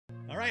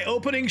right,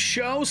 opening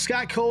show,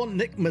 Scott Cole,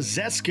 Nick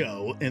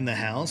Mizesko in the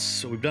house.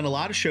 So we've done a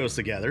lot of shows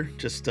together,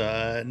 just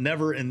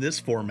never in this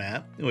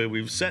format.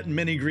 We've sat in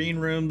many green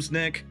rooms,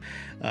 Nick.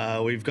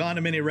 We've gone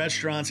to many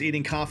restaurants,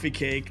 eating coffee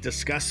cake,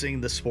 discussing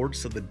the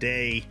sports of the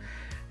day.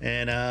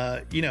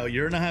 And, you know,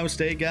 you're an Ohio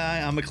State guy,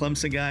 I'm a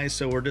Clemson guy,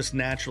 so we're just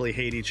naturally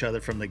hate each other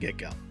from the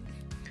get-go.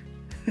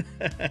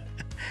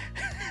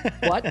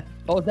 What?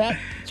 What was that?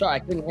 Sorry, I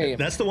couldn't hear you.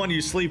 That's the one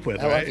you sleep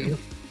with, I right? love you.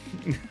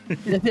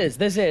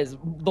 This is.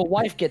 The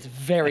wife gets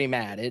very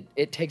mad.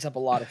 It takes up a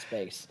lot of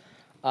space.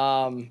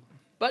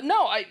 But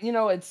no,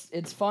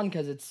 it's fun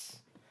because this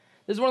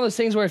is one of those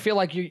things where I feel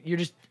like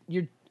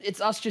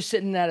it's us just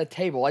sitting at a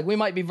table. Like we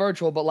might be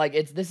virtual, but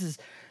like this is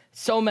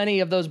so many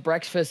of those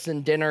breakfasts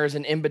and dinners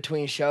and in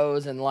between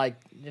shows, and like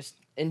just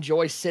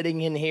enjoy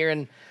sitting in here.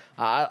 And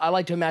I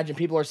like to imagine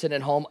people are sitting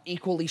at home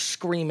equally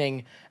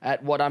screaming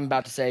at what I'm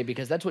about to say,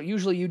 because that's what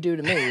usually you do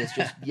to me, is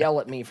just yell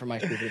at me for my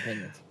stupid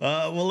opinions.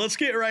 Well, let's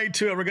get right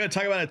to it. We're going to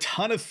talk about a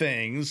ton of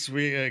things.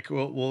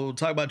 We'll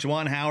talk about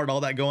Juwan Howard,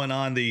 all that going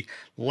on, the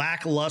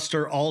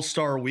lackluster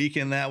all-star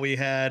weekend that we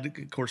had.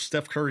 Of course,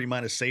 Steph Curry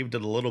might have saved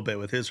it a little bit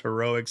with his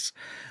heroics.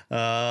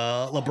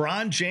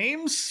 LeBron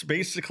James,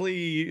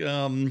 basically...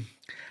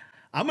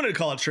 I'm going to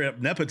call it straight up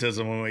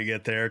nepotism when we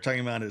get there, talking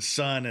about his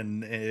son.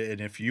 And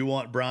if you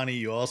want Bronny,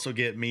 you also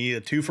get me,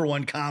 a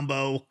 2-for-1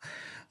 combo.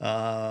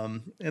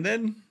 And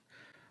then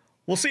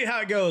we'll see how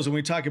it goes when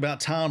we talk about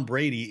Tom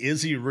Brady.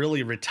 Is he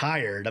really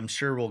retired? I'm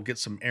sure we'll get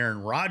some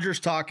Aaron Rodgers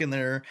talk in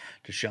there,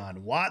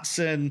 Deshaun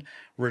Watson.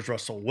 Where's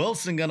Russell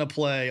Wilson going to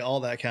play?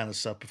 All that kind of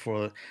stuff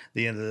before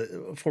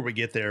we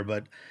get there.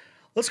 But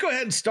let's go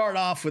ahead and start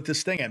off with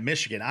this thing at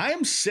Michigan. I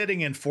am sitting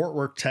in Fort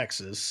Worth,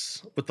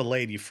 Texas with the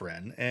lady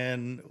friend,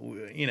 and,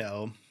 you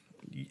know,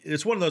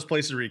 it's one of those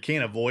places where you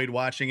can't avoid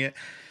watching it.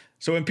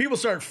 So when people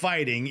start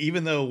fighting,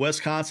 even though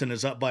Wisconsin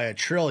is up by 1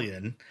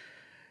 trillion,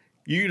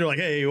 you're like,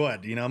 hey,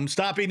 what? You know, I'm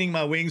stop eating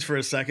my wings for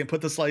a second,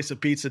 put the slice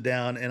of pizza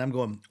down, and I'm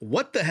going,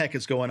 what the heck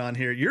is going on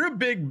here? You're a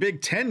big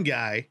Big Ten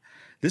guy.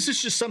 This is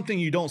just something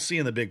you don't see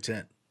in the Big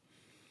Ten.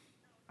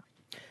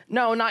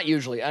 No, not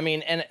usually. I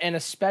mean, and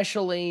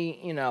especially,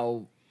 you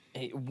know,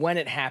 when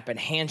it happened,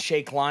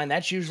 handshake line,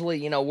 that's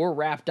usually, you know, we're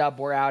wrapped up,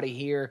 we're out of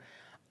here.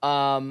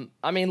 I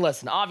mean,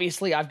 listen,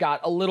 obviously I've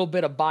got a little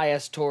bit of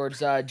bias towards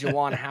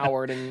Juwan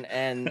Howard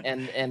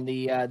and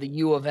the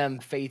U of M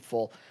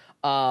faithful.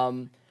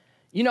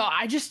 You know,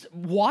 I just,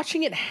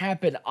 watching it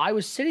happen, I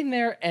was sitting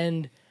there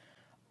and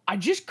I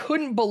just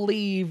couldn't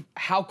believe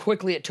how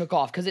quickly it took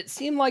off, because it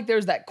seemed like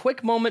there's that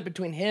quick moment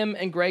between him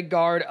and Greg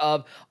Gard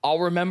of, I'll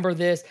remember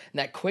this, and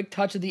that quick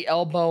touch of the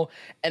elbow,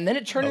 and then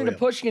it turned into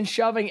pushing and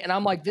shoving, and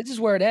I'm like, this is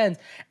where it ends.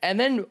 And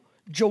then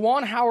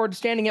Juwan Howard,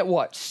 standing at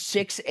what,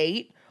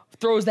 6'8",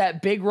 throws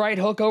that big right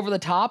hook over the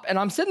top, and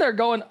I'm sitting there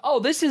going,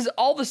 oh, this is,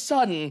 all of a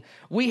sudden,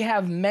 we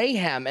have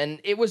mayhem, and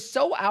it was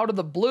so out of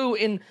the blue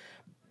in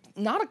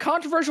not a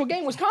controversial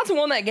game. Wisconsin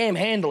won that game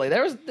handily.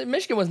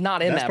 Michigan was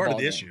not in that. That's part of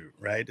the game. issue,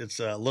 right?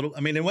 It's a little.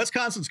 I mean, and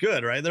Wisconsin's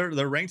good, right?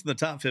 They're ranked in the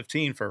top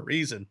 15 for a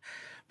reason.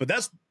 But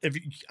that's I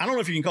don't know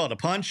if you can call it a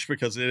punch,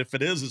 because if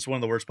it is, it's one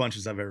of the worst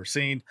punches I've ever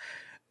seen.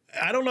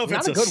 I don't know if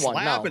it's a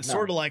slap. It's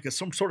sort of like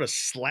some sort of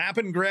slap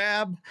and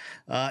grab.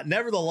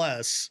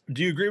 Nevertheless,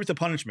 do you agree with the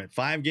punishment?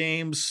 5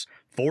 games,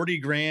 40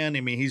 grand.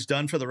 I mean, he's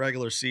done for the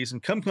regular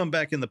season. Come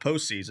back in the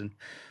postseason.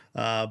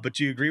 But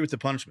do you agree with the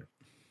punishment?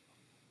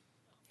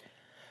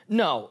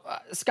 No,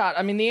 Scott,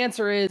 I mean, the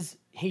answer is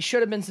he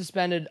should have been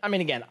suspended. I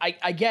mean, again,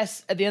 I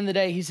guess at the end of the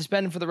day, he's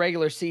suspended for the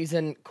regular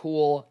season.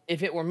 Cool.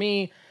 If it were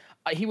me,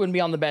 he wouldn't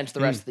be on the bench the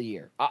rest of the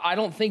year. I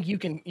don't think you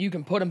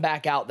can put him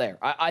back out there.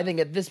 I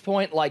think at this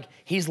point, like,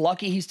 he's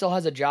lucky he still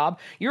has a job.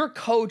 You're a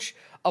coach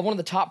of one of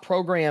the top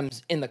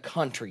programs in the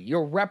country.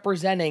 You're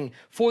representing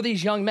for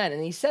these young men.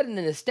 And he said it in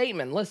his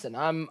statement, listen,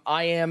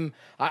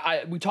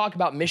 we talk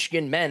about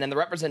Michigan men and the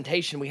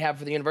representation we have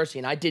for the university,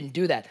 and I didn't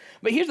do that.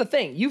 But here's the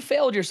thing, you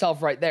failed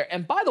yourself right there.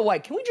 And by the way,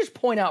 can we just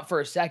point out for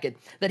a second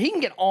that he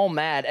can get all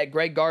mad at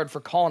Greg Gard for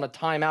calling a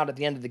timeout at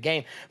the end of the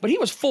game, but he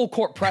was full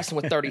court pressing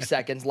with 30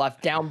 seconds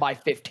left, down by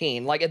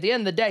 15. Like, at the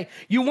end of the day,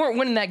 you weren't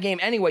winning that game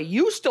anyway.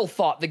 You still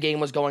thought the game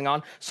was going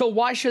on, so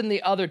why shouldn't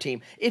the other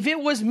team? If it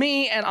was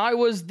me and I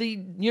was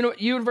the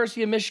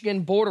University of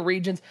Michigan Board of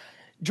Regents,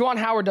 Juwan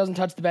Howard doesn't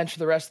touch the bench for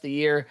the rest of the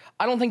year.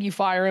 I don't think you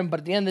fire him,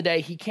 but at the end of the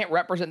day, he can't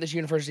represent this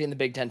university in the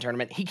Big Ten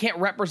tournament. He can't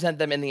represent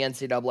them in the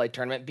NCAA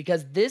tournament,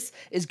 because this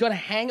is going to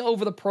hang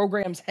over the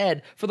program's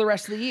head for the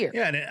rest of the year.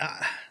 Yeah, and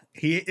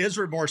he is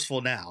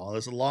remorseful now.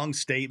 There's a long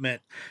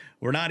statement.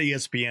 We're not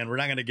ESPN. We're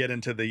not going to get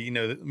into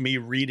me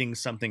reading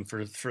something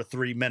for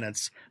 3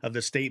 minutes of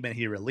the statement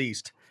he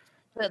released.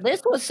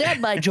 This was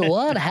said by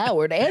Juwan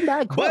Howard, and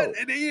I quote.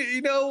 But,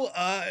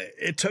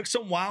 it took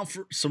some while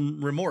for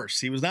some remorse.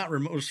 He was not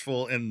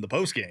remorseful in the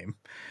postgame.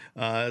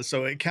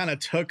 So it kind of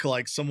took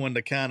like someone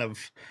to kind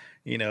of,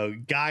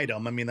 guide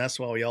him. I mean, that's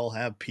why we all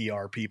have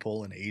PR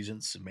people and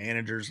agents and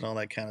managers and all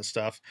that kind of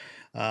stuff.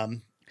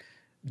 On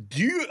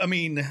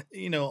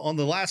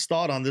the last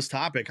thought on this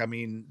topic, I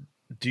mean,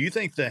 do you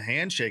think the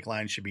handshake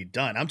line should be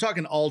done? I'm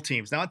talking all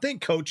teams. Now, I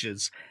think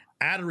coaches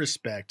out of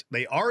respect,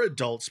 they are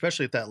adults,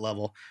 especially at that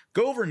level,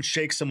 go over and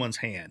shake someone's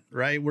hand,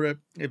 right? Where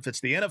if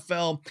it's the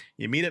NFL,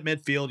 you meet at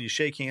midfield, you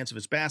shake hands. If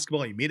it's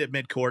basketball, you meet at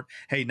midcourt.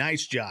 Hey,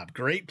 nice job.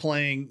 Great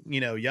playing,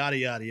 yada,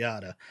 yada,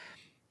 yada.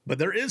 But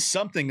there is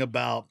something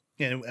about,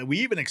 and we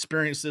even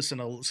experienced this in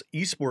a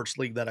esports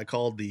league that I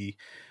called the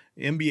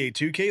NBA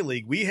 2K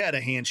league. We had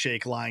a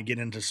handshake line get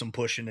into some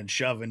pushing and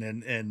shoving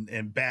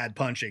and bad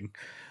punching.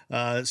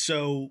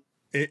 So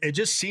it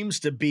just seems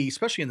to be,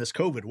 especially in this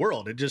COVID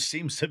world, it just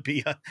seems to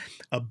be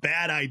a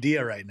bad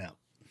idea right now.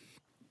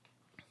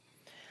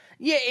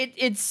 Yeah,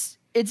 it's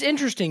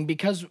interesting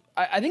because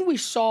I think we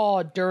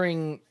saw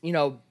during,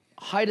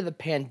 height of the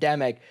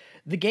pandemic,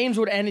 the games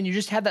would end and you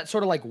just had that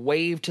sort of like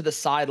wave to the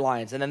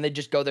sidelines and then they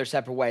just go their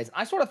separate ways.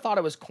 I sort of thought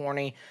it was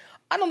corny.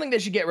 I don't think they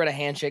should get rid of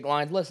handshake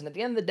lines. Listen, at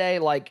the end of the day,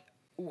 like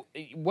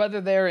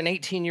whether they're an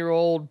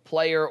 18-year-old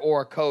player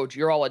or a coach,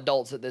 you're all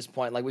adults at this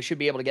point. Like we should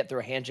be able to get through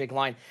a handshake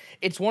line.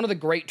 It's one of the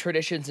great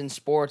traditions in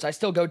sports. I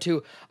still go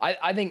to,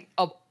 I think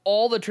of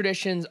all the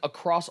traditions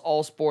across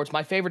all sports,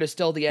 my favorite is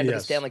still the end of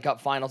the Stanley Cup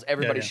Finals.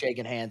 Everybody's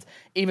shaking hands,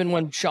 even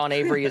when Sean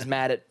Avery is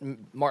mad at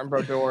Martin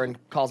Brodeur and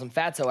calls him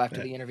fatso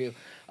after the interview.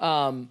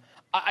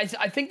 I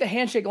think the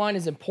handshake line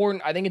is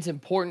important. I think it's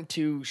important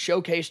to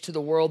showcase to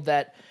the world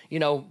that,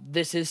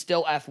 this is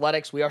still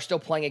athletics. We are still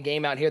playing a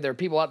game out here. There are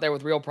people out there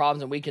with real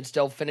problems, and we can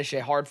still finish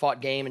a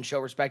hard-fought game and show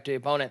respect to the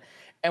opponent.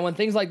 And when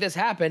things like this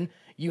happen,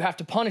 you have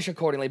to punish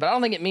accordingly. But I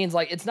don't think it means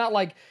it's not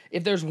like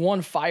if there's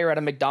one fire at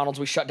a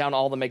McDonald's, we shut down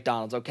all the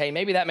McDonald's, okay?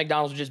 Maybe that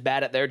McDonald's was just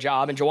bad at their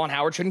job, and Juwan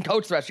Howard shouldn't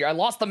coach the rest of the year. I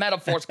lost the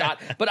metaphor, Scott,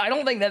 but I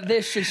don't think that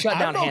this should shut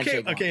down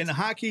handshake lines. Okay, in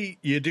hockey,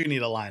 you do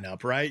need a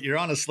lineup, right? You're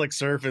on a slick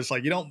surface.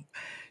 Like, you don't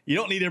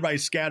need everybody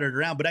scattered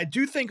around, but I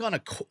do think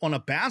on a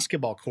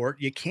basketball court,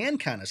 you can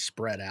kind of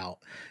spread out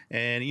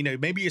and,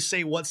 maybe you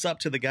say what's up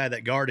to the guy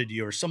that guarded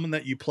you or someone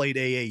that you played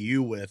AAU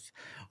with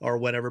or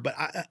whatever. But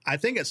I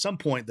think at some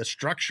point the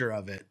structure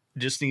of it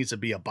just needs to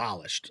be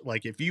abolished.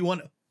 Like if you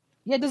want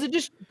Yeah, does it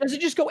just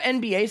go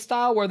NBA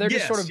style where they're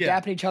just sort of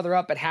dapping each other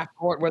up at half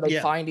court where they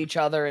find each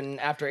other and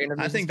after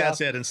interviews? I think that's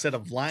it. Instead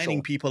of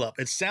lining people up,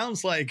 it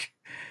sounds like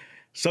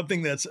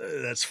something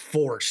that's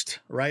forced,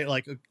 right?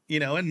 Like,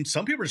 and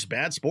some people are just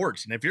bad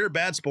sports. And if you're a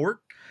bad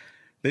sport,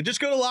 then just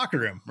go to the locker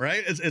room,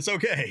 right? It's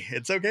okay.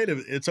 It's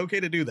okay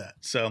to do that.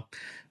 So,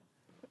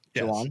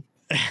 yes.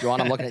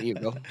 Juwan, I'm looking at you.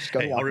 Go.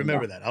 I'll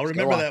remember that. I'll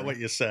remember that, what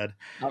you said.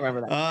 I'll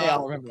remember that.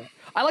 I'll remember that.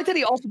 I like that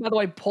he also, by the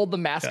way, pulled the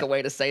mask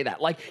away to say that.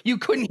 Like, you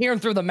couldn't hear him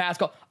through the mask.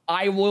 Go,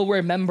 I will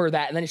remember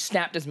that. And then he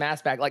snapped his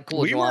mask back. Like,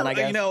 cool, Juwan, I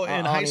guess.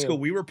 In high school,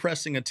 we were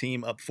pressing a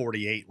team up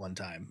 48 one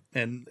time.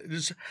 And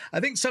I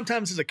think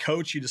sometimes as a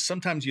coach,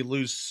 sometimes you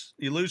lose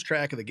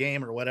track of the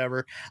game or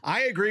whatever.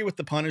 I agree with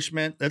the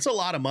punishment. That's a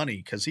lot of money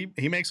because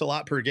he makes a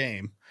lot per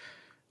game.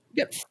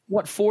 Yeah,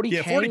 what, 40K?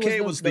 Yeah,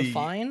 40K was the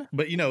fine?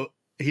 But,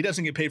 he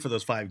doesn't get paid for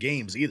those 5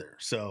 games either.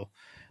 So,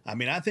 I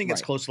mean, I think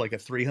it's close to like a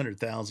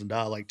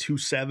 $300,000, like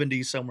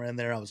 270 somewhere in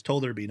there. I was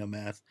told there'd be no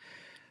math,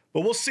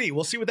 but we'll see.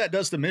 We'll see what that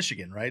does to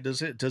Michigan, right?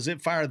 Does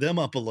it fire them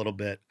up a little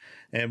bit?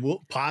 And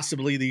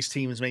possibly these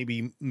teams may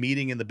be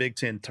meeting in the Big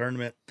Ten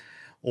tournament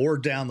or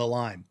down the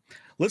line.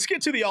 Let's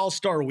get to the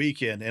All-Star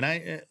weekend.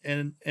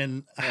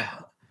 And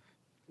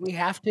we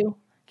have to.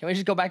 Can we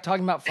just go back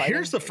talking about fighting?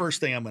 Here's the first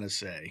thing I'm going to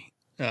say.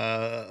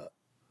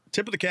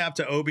 Tip of the cap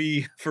to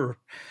Obi for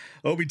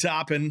Obi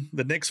Toppin.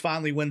 The Knicks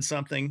finally win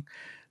something.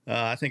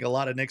 I think a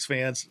lot of Knicks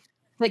fans,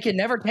 they can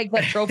never take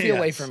that trophy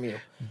away from you.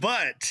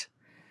 But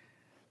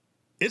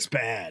it's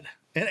bad.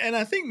 And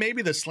I think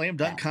maybe the slam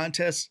dunk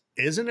contest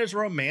isn't as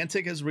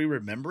romantic as we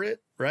remember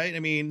it, right? I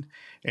mean,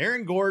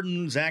 Aaron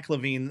Gordon, Zach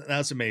LaVine,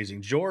 that's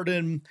amazing.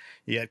 Jordan,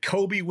 you had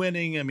Kobe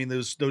winning. I mean,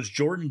 those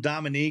Jordan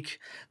Dominique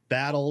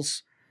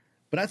battles.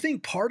 But I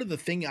think part of the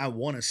thing I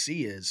want to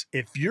see is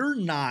if you're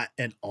not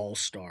an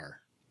all-star,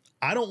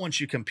 I don't want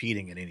you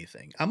competing in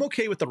anything. I'm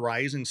okay with the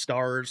rising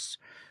stars.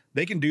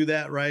 They can do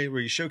that, right? Where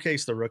you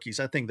showcase the rookies.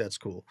 I think that's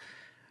cool.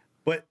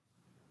 But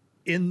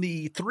in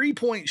the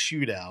 3-point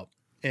shootout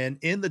and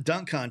in the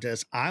dunk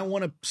contest, I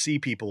want to see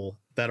people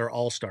that are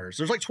all-stars.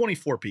 There's like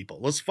 24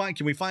 people.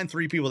 Can we find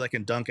 3 people that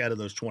can dunk out of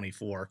those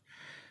 24?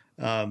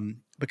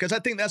 Because I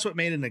think that's what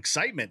made an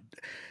excitement.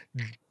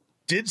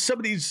 Did some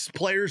of these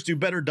players do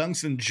better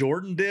dunks than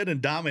Jordan did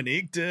and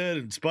Dominique did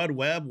and Spud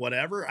Webb,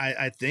 whatever?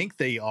 I think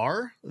they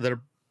are.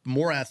 They're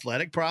more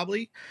athletic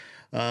probably,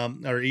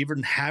 or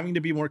even having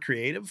to be more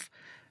creative.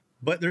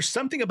 But there's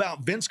something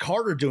about Vince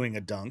Carter doing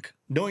a dunk,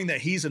 knowing that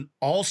he's an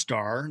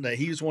all-star, that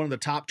he's one of the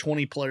top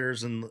 20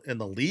 players in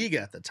the league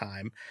at the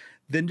time,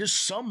 than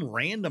just some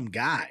random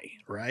guy,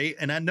 right?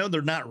 And I know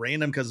they're not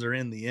random because they're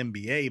in the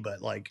NBA,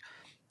 but like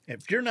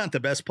if you're not the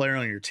best player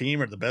on your team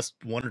or the best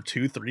 1 or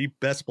 2, 3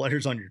 best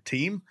players on your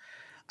team,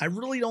 I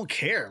really don't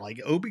care.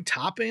 Like Obi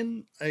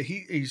Toppin, I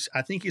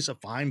think he's a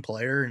fine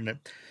player, and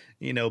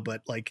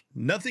but like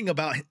nothing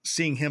about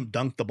seeing him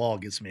dunk the ball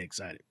gets me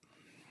excited.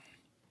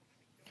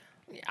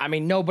 I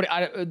mean, nobody.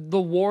 The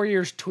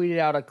Warriors tweeted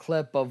out a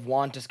clip of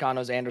Juan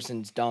Toscano's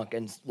Anderson's dunk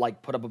and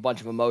like put up a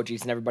bunch of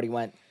emojis, and everybody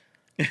went,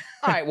 All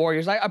right,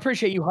 Warriors, I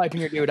appreciate you hyping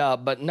your dude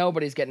up, but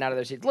nobody's getting out of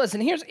their seats.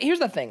 Listen, here's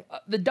the thing.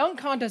 The dunk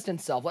contest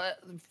itself,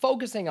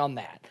 focusing on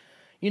that,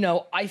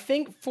 I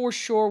think for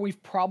sure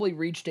we've probably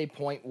reached a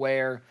point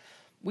where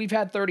we've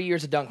had 30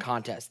 years of dunk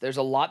contests. There's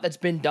a lot that's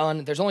been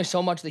done. There's only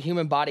so much the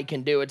human body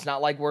can do. It's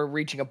not like we're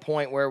reaching a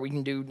point where we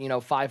can do,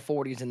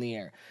 540s in the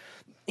air.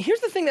 Here's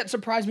the thing that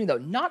surprised me, though.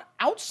 Not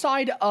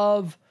outside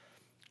of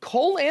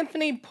Cole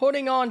Anthony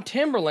putting on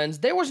Timberlands,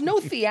 there was no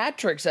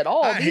theatrics at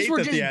all. These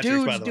were just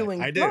dudes doing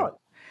dunks.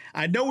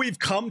 I know we've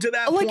come to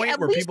that point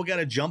where people got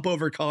to jump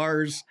over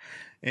cars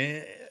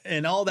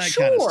and all that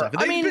kind of stuff.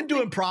 And they've been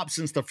doing props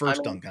since the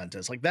first dunk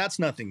contest. Like, that's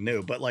nothing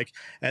new. But, like,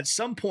 at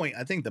some point,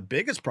 I think the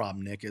biggest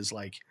problem, Nick, is,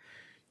 like,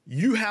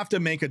 you have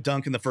to make a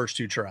dunk in the first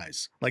 2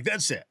 tries. Like,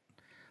 that's it.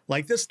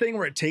 Like, this thing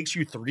where it takes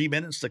you 3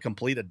 minutes to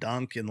complete a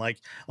dunk, and, like,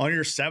 on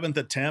your 7th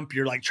attempt,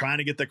 you're, like, trying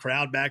to get the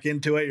crowd back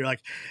into it. You're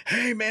like,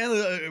 hey,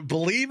 man,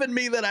 believe in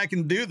me that I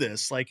can do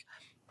this. Like,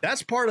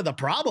 that's part of the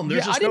problem.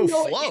 There's just no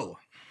flow.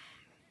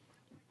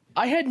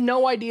 I had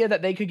no idea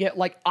that they could get,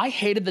 like, I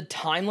hated the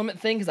time limit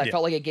thing because I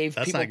felt like it gave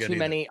people too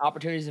many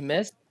opportunities to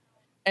miss.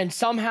 And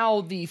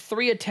somehow the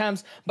 3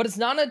 attempts, but it's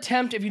not an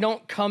attempt if you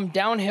don't come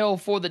downhill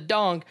for the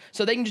dunk,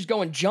 so they can just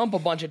go and jump a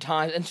bunch of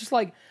times. And it's just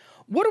like,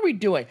 what are we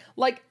doing?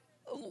 Like,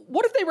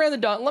 what if they ran the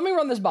dunk? Let me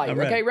run this by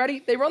you, okay? Ready?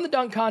 They run the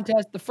dunk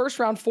contest, the first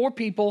round, 4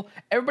 people,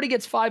 everybody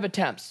gets 5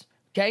 attempts,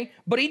 okay?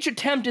 But each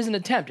attempt is an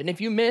attempt, and if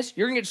you miss,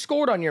 you're gonna get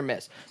scored on your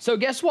miss. So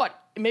guess what?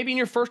 Maybe in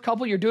your first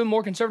couple, you're doing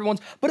more conservative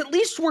ones, but at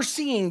least we're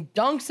seeing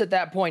dunks at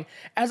that point,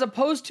 as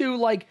opposed to,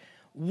 like,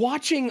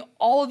 watching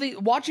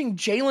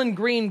Jalen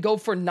Green go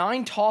for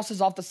 9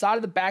 tosses off the side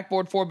of the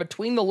backboard for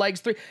between the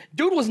legs 3.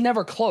 Dude was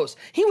never close.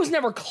 He was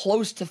never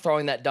close to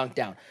throwing that dunk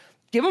down.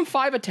 Give him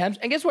 5 attempts,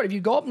 and guess what? If you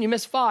go up and you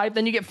miss 5,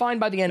 then you get fined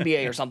by the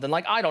NBA or something.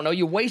 Like, I don't know.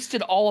 You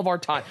wasted all of our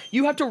time.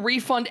 You have to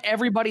refund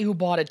everybody who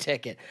bought a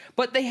ticket.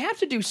 But they have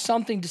to do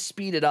something to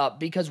speed it up,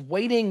 because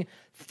waiting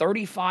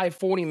 35,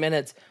 40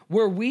 minutes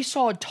where we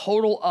saw a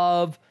total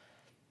of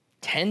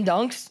 10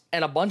 dunks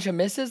and a bunch of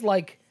misses,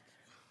 like,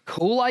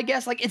 cool, I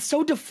guess. Like, it's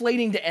so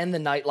deflating to end the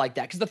night like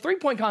that, because the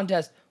 3-point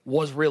contest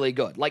was really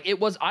good. Like,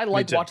 it was, I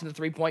liked watching the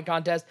 3-point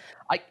contest.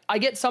 I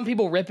get some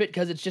people rip it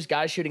because it's just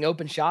guys shooting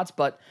open shots,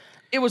 but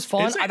it was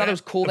fun. I thought it was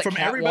cool that from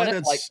Cat everybody won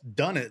it. that's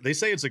done it, they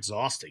say it's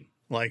exhausting.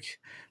 Like,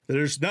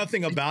 there's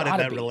nothing about it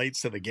that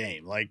relates to the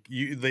game. Like,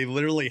 they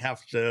literally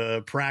have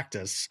to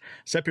practice,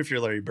 except if you're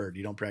Larry Bird,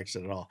 you don't practice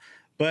it at all.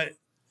 But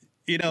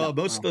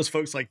most of those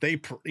folks, like,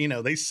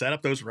 they set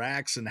up those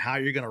racks and how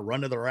you're going to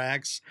run to the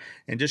racks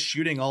and just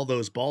shooting all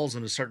those balls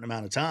in a certain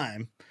amount of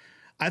time.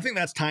 I think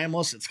that's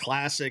timeless. It's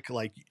classic.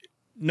 Like,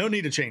 no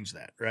need to change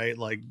that, right?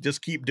 Like,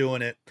 just keep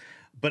doing it.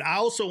 But I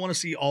also want to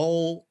see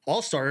all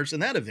All-Stars in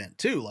that event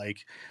too.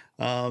 Like,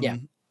 yeah,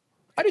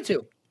 I do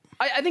too.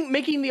 I think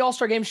making the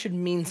All-Star game should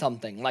mean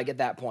something, like, at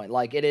that point.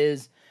 Like, it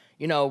is,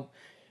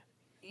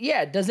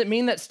 yeah, does it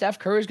mean that Steph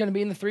Curry is going to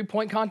be in the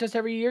 3-point contest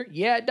every year?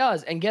 Yeah, it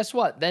does. And guess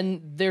what?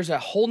 Then there's a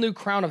whole new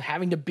crown of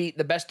having to beat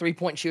the best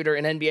 3-point shooter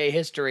in NBA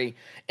history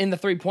in the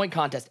 3-point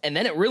contest. And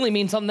then it really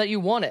means something that you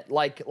won it.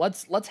 Like,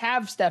 let's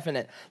have Steph in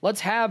it.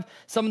 Let's have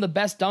some of the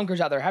best dunkers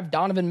out there. Have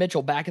Donovan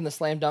Mitchell back in the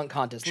slam dunk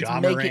contest.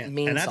 Let's make it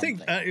mean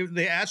something. And I think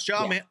they asked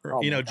Ja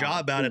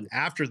about it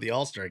after the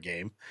All-Star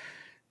game.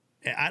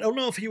 I don't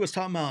know if he was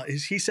talking about,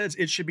 he says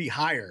it should be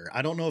higher.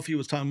 I don't know if he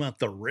was talking about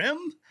the rim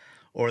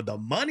or the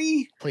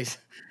money. Please.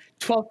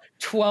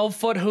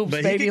 12-foot hoops,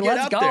 baby.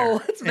 Let's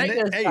go. Let's make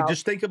this. Hey,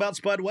 just think about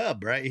Spud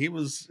Webb, right? He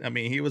was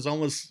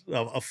almost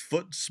a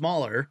foot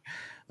smaller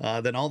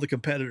than all the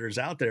competitors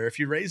out there. If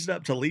you raise it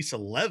up to at least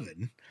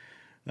 11,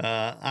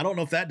 I don't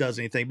know if that does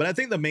anything. But I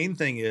think the main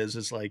thing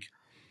is like,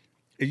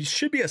 it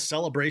should be a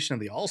celebration of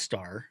the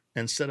All-Star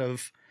instead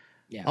of,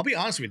 I'll be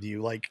honest with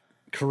you, like,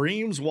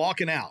 Kareem's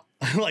walking out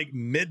like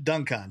mid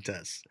dunk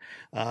contest.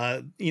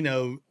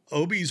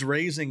 Obi's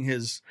raising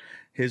his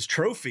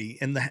trophy,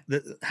 and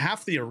the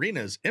half the arena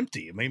is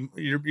empty. I mean,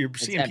 you're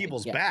seeing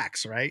people's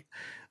backs, right?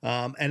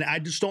 And I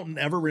just don't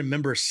ever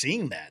remember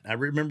seeing that. I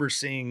remember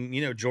seeing,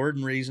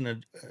 Jordan raising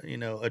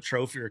a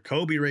trophy, or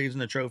Kobe raising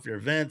a trophy, or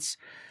Vince,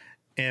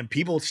 and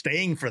people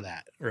staying for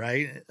that,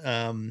 right?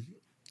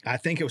 I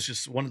think it was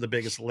just one of the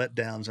biggest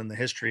letdowns in the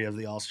history of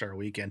the All-Star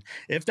weekend,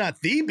 if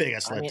not the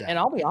biggest letdown. And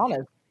I'll be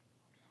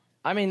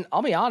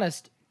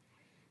honest.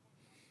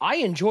 I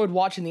enjoyed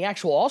watching the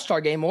actual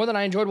All-Star game more than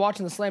I enjoyed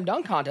watching the slam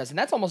dunk contest. And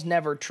that's almost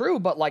never true.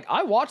 But, like,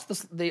 I watched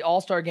the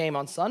All-Star game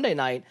on Sunday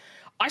night.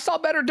 I saw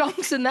better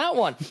dunks in that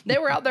one. They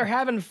were out there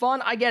having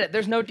fun. I get it.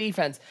 There's no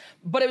defense.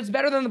 But it was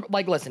better than,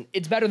 listen,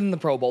 it's better than the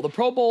Pro Bowl. The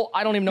Pro Bowl,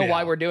 I don't even know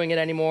why we're doing it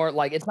anymore.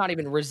 Like, it's not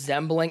even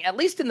resembling, at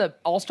least in the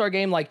All-Star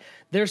game, like,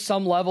 there's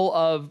some level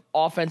of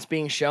offense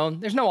being shown.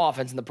 There's no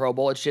offense in the Pro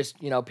Bowl. It's just,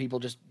 people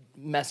just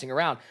messing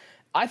around.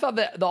 I thought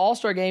that the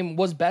All-Star game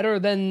was better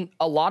than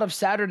a lot of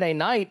Saturday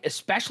night,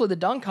 especially the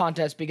dunk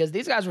contest, because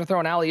these guys were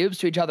throwing alley-oops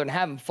to each other and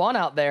having fun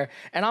out there.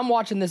 And I'm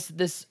watching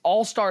this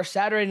All-Star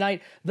Saturday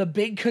night, the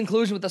big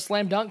conclusion with the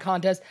slam dunk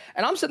contest,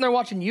 and I'm sitting there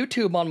watching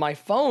YouTube on my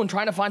phone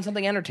trying to find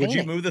something entertaining.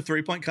 Would you move the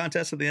 3-point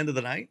contest at the end of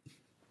the night?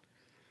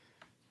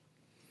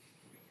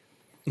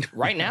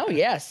 Right now,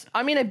 yes.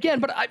 I mean, again,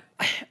 but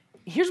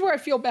here's where I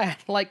feel bad.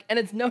 Like, and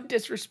it's no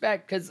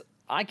disrespect because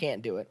I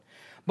can't do it.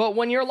 But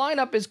when your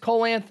lineup is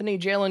Cole Anthony,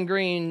 Jalen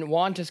Green,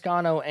 Juan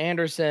Toscano,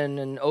 Anderson,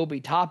 and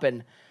Obi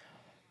Toppin,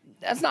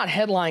 that's not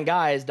headline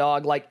guys,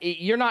 dog. Like,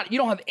 you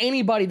don't have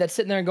anybody that's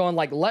sitting there and going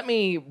like, let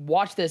me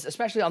watch this,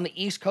 especially on the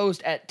East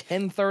Coast at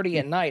 10:30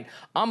 at night.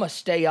 I'm gonna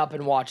stay up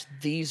and watch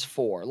these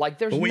four. Like,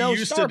 there's no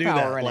star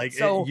power in it.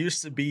 So, it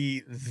used to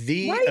be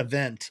the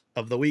event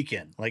of the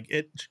weekend. Like,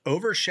 it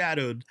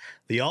overshadowed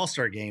the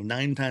All-Star game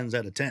 9 times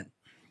out of 10.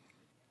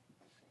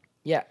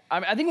 Yeah,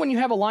 I think when you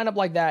have a lineup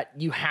like that,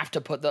 you have to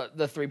put the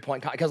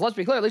 3-point because let's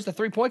be clear, at least the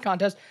 3-point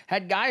contest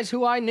had guys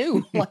who I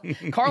knew.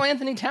 Like Karl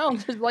Anthony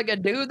Towns is like a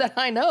dude that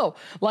I know.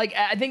 Like,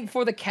 I think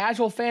for the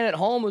casual fan at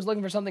home who's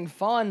looking for something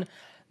fun,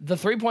 the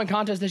 3-point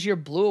contest this year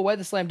blew away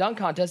the slam dunk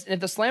contest. And if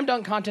the slam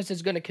dunk contest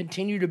is going to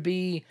continue to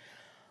be,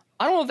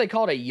 I don't know if they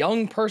call it a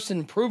young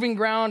person proving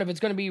ground, if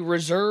it's going to be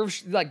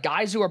reserved, like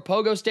guys who are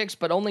pogo sticks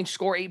but only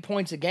score 8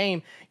 points a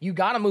game, you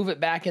got to move it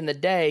back in the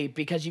day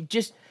because you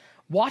just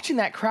watching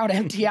that crowd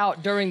empty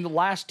out during the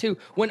last two,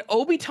 when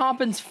Obi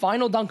Toppin's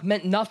final dunk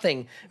meant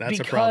nothing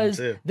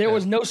because there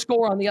was no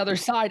score on the other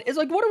side. It's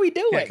like, what are we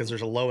doing? Yeah, because there's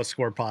the lowest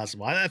score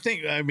possible.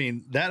 I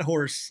mean, that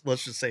horse,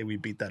 let's just say we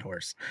beat that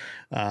horse.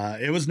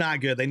 It was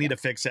not good. They need to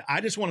fix it. I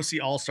just want to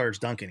see all-stars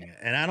dunking it,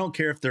 and I don't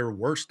care if they're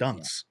worse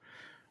dunks.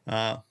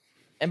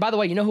 And by the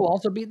way, you know who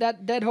also beat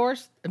that dead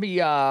horse? It'd be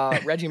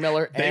Reggie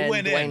Miller and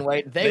Dwayne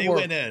Wade. They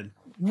went in.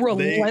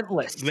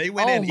 Relentless. They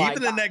went in.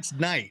 Even the next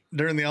night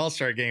during the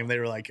All-Star game, they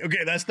were like,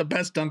 okay, that's the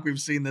best dunk we've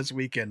seen this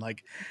weekend.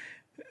 Like,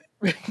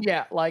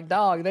 yeah, like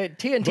dog,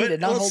 TNT did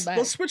not hold back.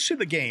 Let's switch to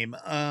the game.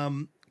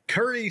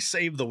 Curry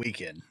saved the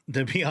weekend,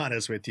 to be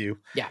honest with you.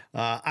 Yeah.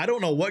 I don't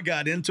know what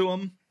got into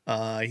him.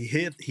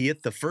 He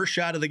hit the first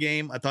shot of the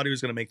game. I thought he was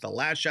going to make the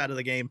last shot of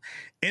the game.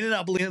 Ended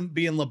up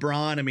being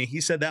LeBron. I mean,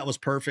 he said that was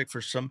perfect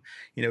for some,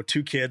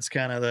 two kids,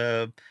 kind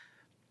of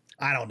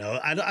I don't know.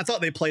 I thought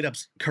they played up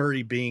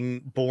Curry being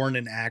born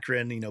in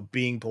Akron,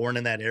 being born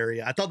in that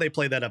area. I thought they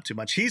played that up too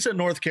much. He's a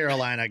North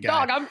Carolina guy.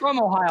 Dog, I'm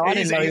from Ohio.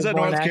 He's a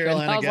North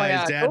Carolina guy.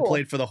 His dad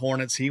played for the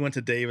Hornets. He went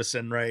to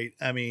Davison, right?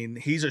 I mean,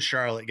 he's a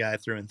Charlotte guy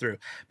through and through.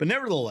 But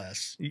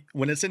nevertheless,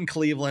 when it's in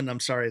Cleveland, I'm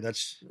sorry,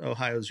 that's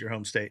Ohio's your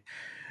home state.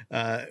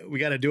 We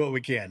got to do what we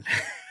can.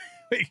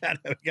 we got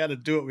to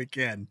do what we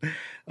can.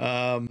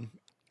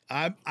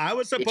 I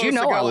was supposed to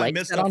go. I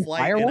missed a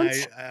flight,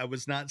 and I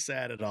was not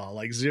sad at all.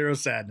 Like, zero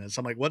sadness.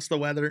 I'm like, what's the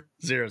weather?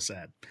 Zero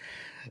sad.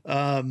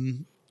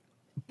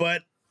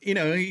 But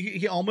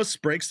he almost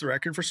breaks the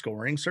record for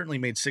scoring. Certainly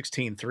made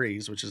 16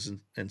 threes, which is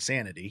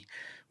insanity.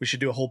 We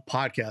should do a whole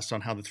podcast on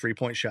how the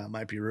 3-point shot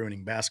might be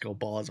ruining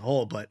basketball as a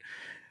whole. But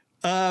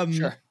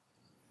sure.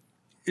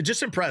 It's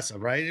just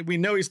impressive, right? We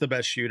know he's the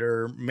best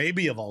shooter,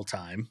 maybe of all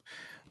time.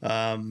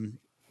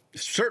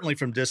 Certainly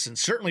from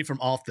distance, certainly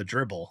from off the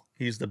dribble,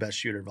 he's the best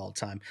shooter of all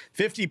time.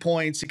 50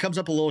 points. He comes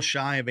up a little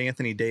shy of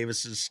Anthony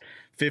Davis's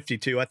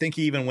 52. I think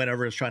he even went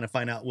over and was trying to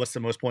find out what's the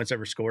most points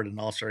ever scored in an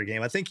All-Star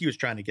game. I think he was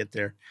trying to get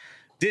there.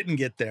 Didn't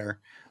get there.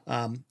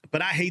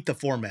 But I hate the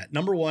format.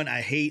 Number one, I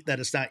hate that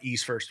it's not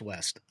East versus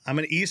West. I'm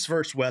an East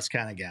versus West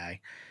kind of guy.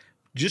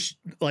 Just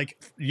like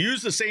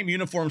use the same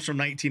uniforms from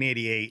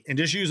 1988 and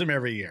just use them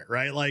every year,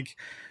 right? Like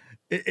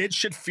it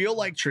should feel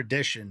like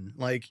tradition.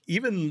 Like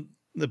even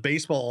the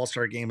baseball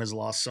All-Star game has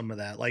lost some of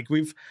that. Like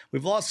we've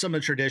lost some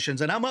of the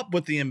traditions, and I'm up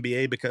with the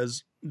NBA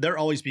because they're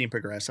always being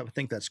progressive. I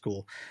think that's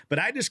cool, but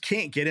I just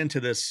can't get into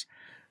this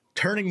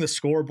turning the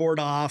scoreboard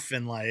off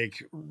and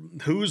like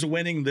who's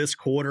winning this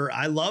quarter.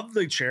 I love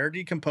the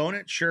charity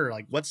component. Sure.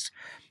 Like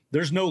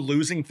there's no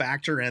losing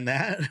factor in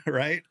that.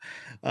 Right.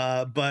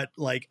 But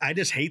like, I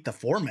just hate the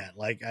format.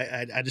 Like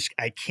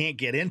I can't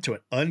get into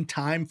it.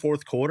 Untimed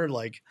fourth quarter.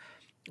 Like,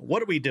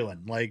 what are we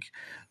doing? Like,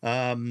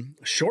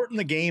 shorten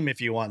the game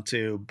if you want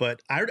to,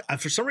 but I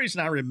for some reason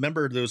I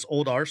remember those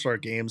old All-Star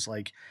games.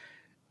 Like,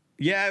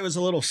 yeah, it was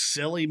a little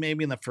silly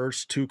maybe in the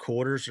first 2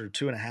 quarters or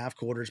 2.5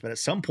 quarters, but at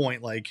some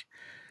point, like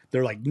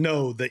they're like,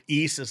 no, the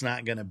East is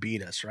not going to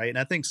beat us. Right. And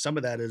I think some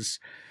of that is,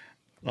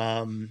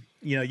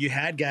 you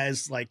had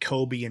guys like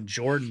Kobe and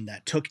Jordan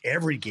that took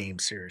every game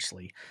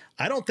seriously.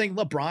 I don't think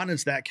LeBron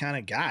is that kind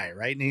of guy,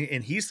 right?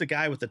 And he's the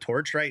guy with the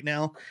torch right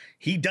now.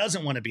 He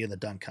doesn't want to be in the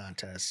dunk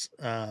contest.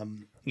 I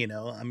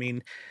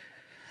mean,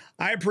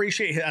 I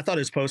appreciate it. I thought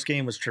his post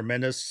game was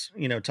tremendous,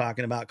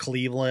 talking about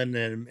Cleveland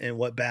and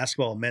what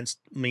basketball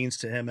means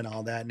to him and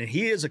all that. And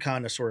he is a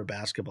connoisseur of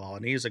basketball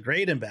and he is a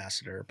great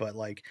ambassador, but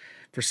like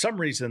for some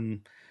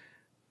reason,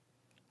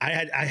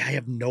 I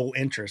have no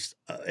interest.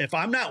 If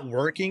I'm not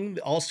working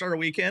the All-Star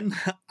weekend,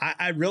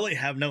 I really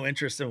have no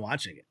interest in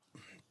watching it.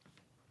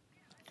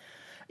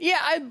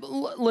 Yeah,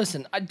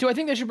 listen. Do I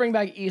think they should bring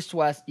back East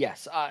West?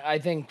 Yes, I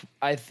think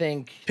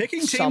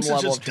picking teams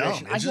is just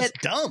dumb. It's just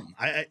dumb.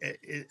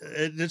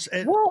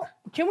 Well,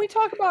 can we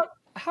talk about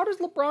how does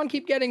LeBron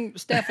keep getting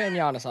Steph and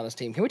Giannis on his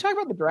team? Can we talk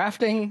about the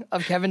drafting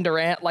of Kevin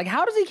Durant? Like,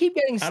 how does he keep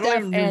getting Steph and Giannis? I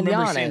don't even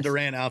remember seeing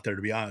Durant out there,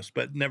 to be honest.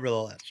 But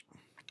nevertheless,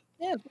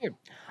 yeah, it's weird.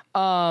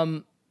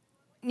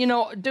 you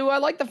know, do I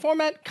like the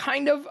format?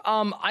 Kind of.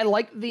 I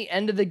like the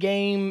end of the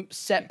game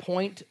set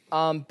point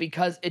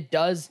because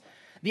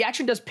the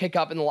action does pick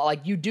up, and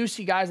like you do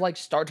see guys like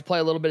start to play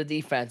a little bit of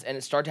defense and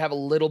it start to have a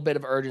little bit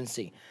of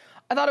urgency.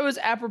 I thought it was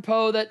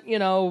apropos that, you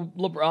know,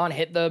 LeBron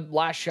hit the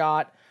last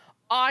shot.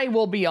 I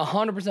will be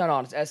 100%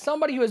 honest. As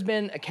somebody who has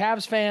been a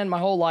Cavs fan my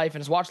whole life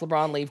and has watched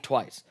LeBron leave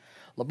twice,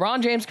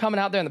 LeBron James coming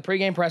out there in the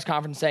pregame press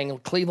conference saying,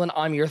 Cleveland,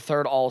 I'm your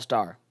third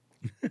all-star.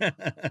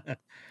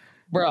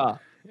 Bruh,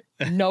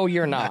 no,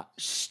 you're not.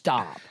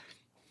 Stop.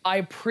 I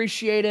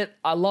appreciate it.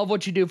 I love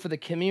what you do for the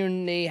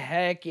community.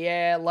 Heck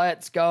yeah,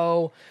 let's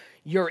go.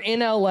 You're in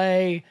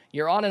LA,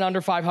 you're on an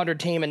under 500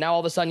 team, and now all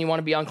of a sudden you want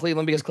to be on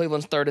Cleveland because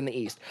Cleveland's third in the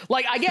East.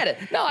 Like, I get it.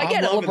 No, I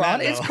get it,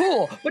 LeBron. It's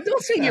cool. But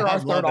don't say you're our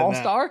third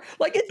all-star.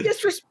 Like,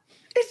 it's just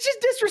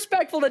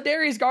disrespectful to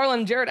Darius Garland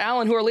and Jarrett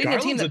Allen, who are leading a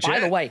team that, by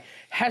the way,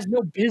 has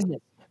no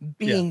business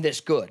being this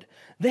good.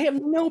 They have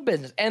no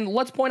business. And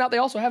let's point out, they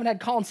also haven't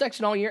had Colin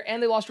Sexton all year,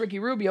 and they lost Ricky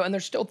Rubio, and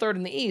they're still third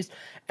in the East.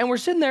 And we're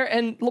sitting there,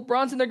 and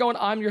LeBron's in there going,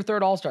 I'm your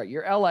third all-star.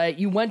 You're LA.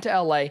 You went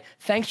to LA.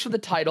 Thanks for the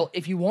title.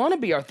 If you want to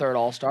be our third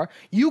all-star,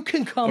 you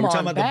can come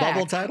on back. The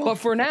bubble title? But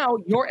for now,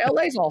 you're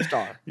LA's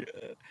all-star. Yeah.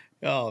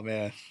 Oh,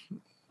 man.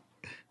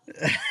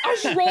 I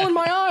was just rolling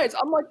my eyes.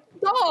 I'm like,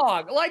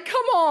 dog, like,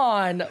 come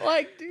on.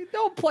 Like, dude,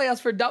 don't play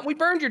us for dumb. We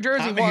burned your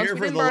jersey once. We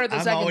didn't burn it the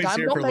second time. I'm always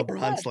here for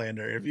LeBron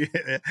slander.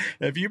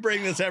 If you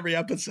bring this every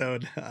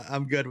episode,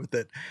 I'm good with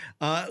it.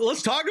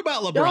 Let's talk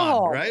about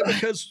LeBron, right?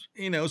 Because,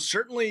 you know,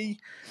 certainly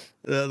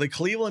the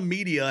Cleveland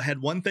media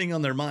had one thing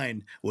on their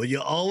mind. Will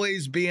you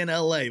always be in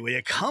LA? Will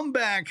you come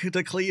back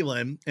to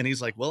Cleveland? And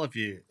he's like, well, if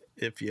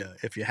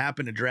you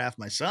happen to draft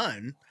my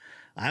son,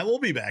 I will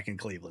be back in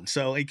Cleveland.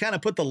 So he kind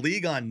of put the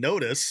league on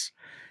notice,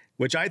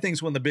 which I think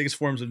is one of the biggest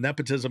forms of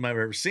nepotism I've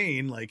ever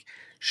seen. Like,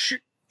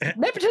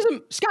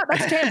 nepotism, Scott,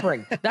 that's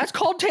tampering. That's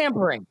called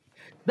tampering.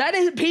 That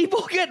is,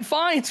 people get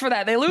fines for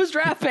that. They lose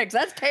draft picks.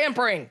 That's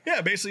tampering.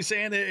 Yeah, basically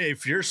saying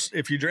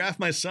if you draft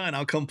my son,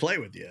 I'll come play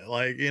with you.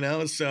 Like, you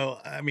know, so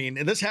I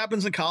mean, this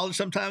happens in college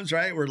sometimes,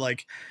 right? We're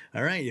like,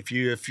 all right, if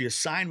you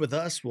sign with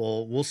us,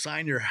 we'll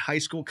sign your high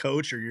school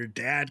coach, or your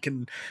dad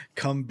can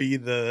come be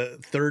the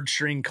third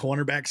string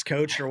cornerbacks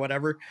coach or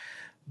whatever.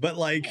 But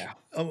like,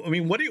 I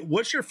mean,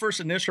 what's your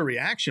first initial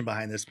reaction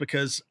behind this?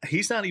 Because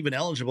he's not even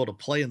eligible to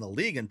play in the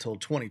league until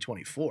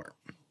 2024.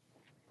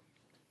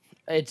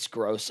 It's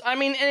gross. I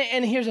mean,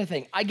 and here's the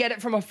thing. I get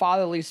it from a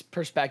fatherly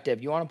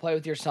perspective. You want to play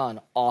with your son.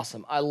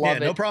 Awesome. I love it.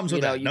 No problems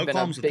with that. You've been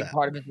a big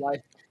part of his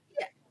life.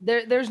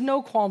 Yeah, there's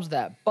no qualms with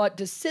that. But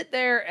to sit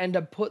there and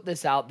to put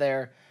this out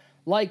there,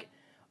 like,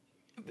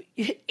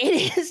 it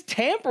is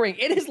tampering.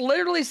 It is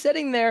literally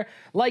sitting there.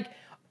 Like,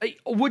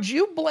 would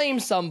you blame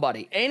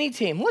somebody, any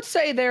team? Let's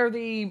say they're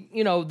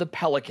the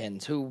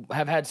Pelicans, who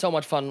have had so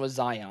much fun with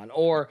Zion,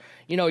 or,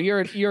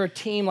 you're a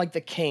team like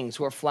the Kings,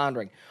 who are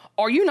floundering.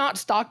 Are you not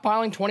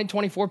stockpiling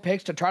 2024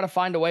 picks to try to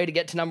find a way to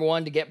get to number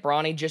one, to get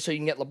Bronny, just so you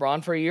can get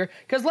LeBron for a year?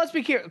 Because let's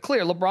be clear,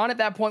 LeBron at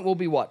that point will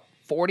be what,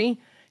 40?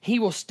 He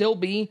will still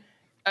be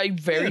a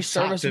very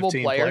serviceable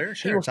player.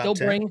 Sure, he will still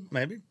 10, bring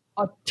maybe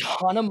a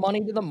ton of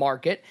money to the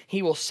market.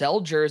 He will sell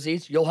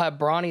jerseys. You'll have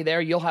Bronny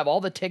there. You'll have all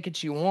the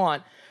tickets you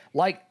want.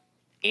 Like,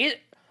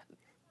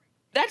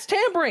 that's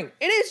tampering.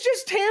 It is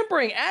just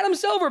tampering. Adam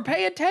Silver,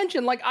 pay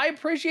attention. Like, I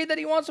appreciate that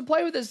he wants to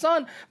play with his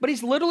son, but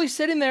he's literally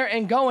sitting there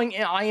and going,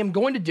 I am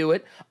going to do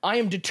it. I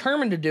am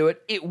determined to do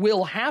it. It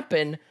will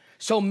happen.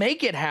 So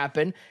make it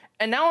happen.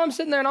 And now I'm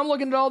sitting there and I'm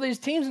looking at all these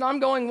teams and I'm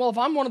going, well, if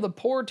I'm one of the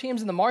poorer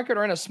teams in the market,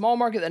 or in a small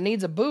market that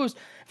needs a boost,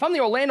 if I'm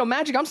the Orlando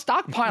Magic, I'm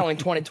stockpiling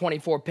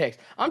 2024 picks.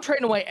 I'm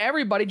trading away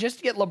everybody just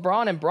to get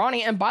LeBron and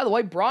Bronny. And by the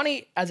way,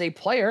 Bronny as a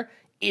player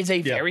is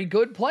a very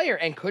good player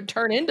and could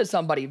turn into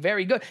somebody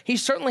very good. He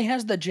certainly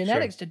has the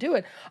genetics to do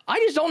it. I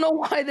just don't know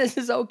why this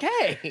is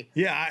okay.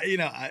 Yeah,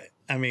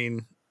 I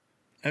mean,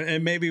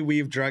 and maybe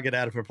we've drug it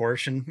out of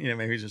proportion.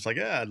 Maybe he's just like,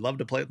 I'd love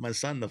to play with my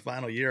son the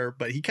final year.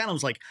 But he kind of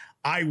was like,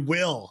 I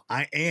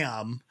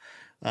am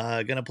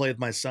going to play with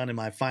my son in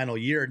my final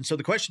year. And so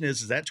the question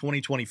is that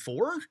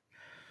 2024?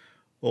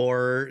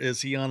 Or is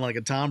he on like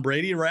a Tom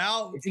Brady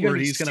route? Is he where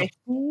he's going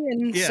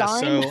to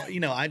sign?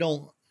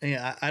 So,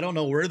 I don't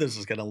know where this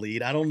is going to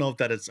lead. I don't know if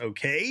that it's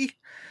okay,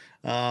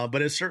 but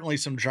it's certainly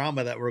some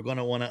drama that we're going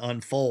to want to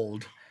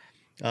unfold.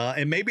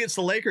 And maybe it's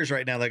the Lakers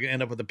right now that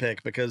end up with the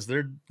pick, because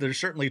they're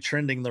certainly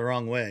trending the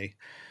wrong way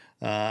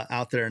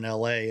out there in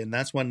LA. And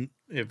that's when,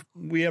 if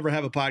we ever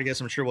have a podcast,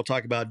 I'm sure we'll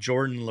talk about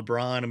Jordan and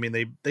LeBron. I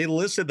mean, they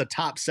listed the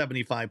top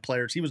 75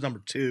 players. He was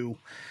number 2.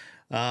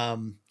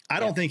 I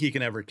don't think he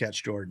can ever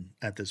catch Jordan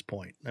at this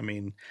point. I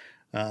mean,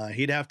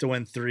 he'd have to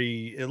win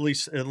at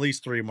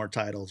least 3 more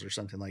titles or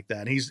something like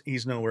that.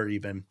 He's nowhere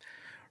even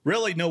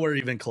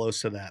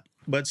close to that.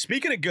 But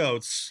speaking of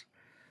GOATs,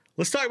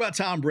 let's talk about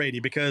Tom Brady,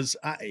 because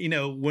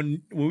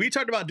when we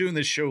talked about doing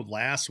this show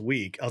last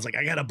week, I was like,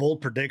 I got a bold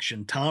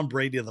prediction: Tom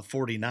Brady of the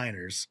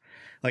 49ers.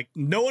 Like,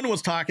 no one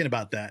was talking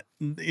about that.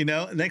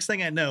 Next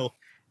thing I know,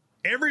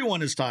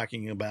 everyone is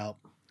talking about,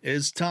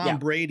 is Tom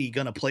Brady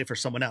going to play for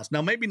someone else?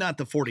 Now, maybe not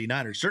the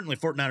 49ers. Certainly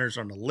 49ers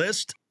are on the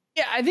list.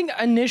 Yeah, I think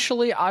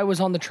initially I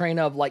was on the train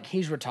of like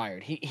he's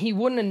retired. He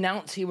wouldn't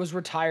announce he was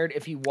retired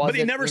if he wasn't. But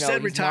he never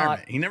said retirement.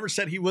 Not. He never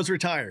said he was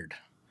retired.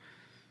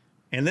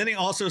 And then he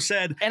also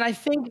said, and I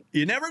think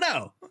you never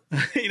know.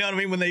 You know what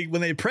I mean?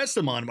 When they pressed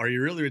him on him, are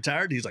you really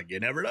retired? He's like, you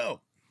never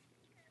know.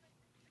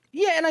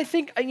 Yeah, and I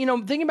think,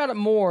 thinking about it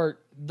more,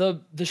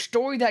 the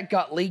story that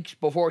got leaked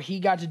before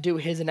he got to do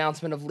his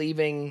announcement of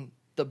leaving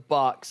the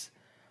Bucks,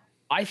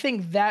 I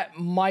think that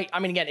might,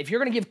 again, if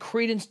you're going to give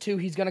credence to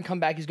he's going to come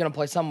back, he's going to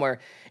play somewhere,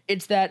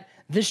 it's that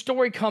this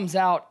story comes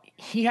out,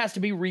 he has to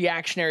be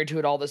reactionary to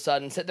it all of a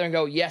sudden, sit there and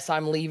go, yes,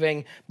 I'm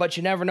leaving, but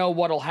you never know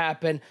what'll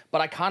happen,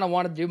 but I kind of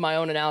want to do my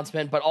own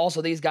announcement, but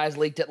also these guys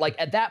leaked it. Like,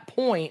 at that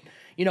point,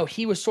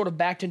 he was sort of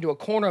backed into a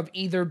corner of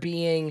either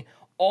being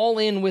all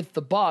in with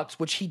the Bucks,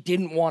 which he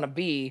didn't want to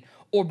be,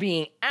 or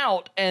being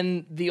out,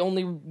 and the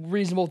only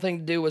reasonable thing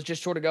to do was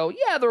just sort of go,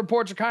 yeah, the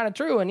reports are kind of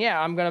true, and yeah,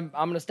 I'm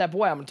gonna step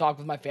away. I'm gonna talk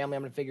with my family.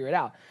 I'm gonna figure it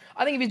out.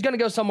 I think if he's gonna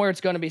go somewhere,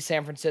 it's gonna be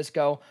San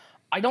Francisco.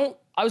 I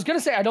was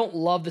gonna say I don't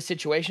love the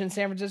situation in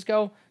San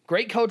Francisco.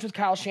 Great coach with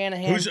Kyle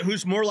Shanahan.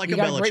 Who's more like a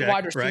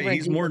Belichick, right?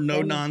 He's more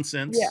no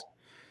nonsense. Yeah.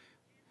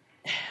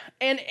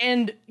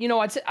 And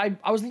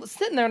I was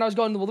sitting there and I was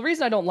going, well, the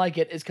reason I don't like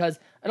it is because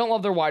I don't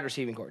love their wide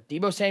receiving core.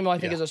 Deebo Samuel, I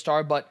think, is a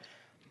star, but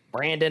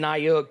Brandon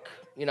Ayuk,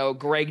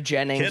 Greg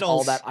Jennings, Kittles,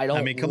 all that.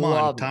 Come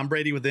on. Tom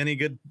Brady with any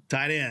good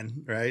tight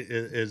end, right,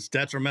 is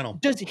detrimental.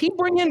 Does he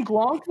bring in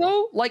Gronk,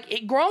 though? Like,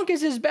 Gronk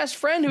is his best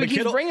friend who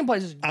keeps bringing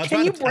places.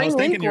 Can you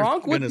bring in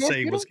Gronk with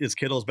Kittle? Is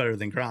Kittle's better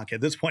than Gronk?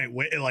 At this point,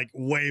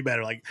 way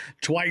better, like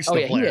twice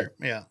the player.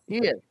 He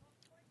is.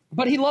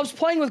 But he loves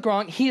playing with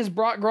Gronk. He has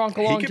brought Gronk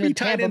along to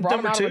Tampa, brought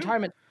him out of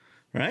retirement.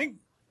 Right?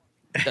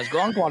 Does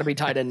Gronk want to be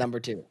tight end number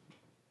 2?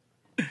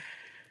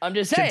 I'm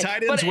just saying.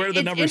 Can tight ends wear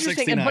the number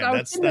 69?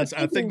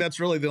 I think that's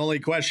really the only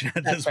question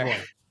at this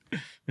point.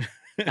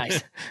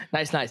 Nice.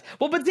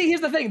 Well, but see, here's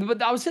the thing.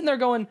 But I was sitting there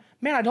going,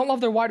 man, I don't love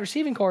their wide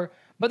receiving core.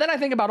 But then I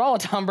think about all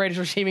of Tom Brady's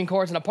receiving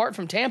cores, and apart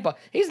from Tampa,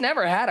 he's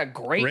never had a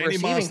great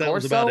receiving core.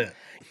 About it.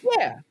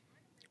 Yeah,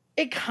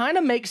 it kind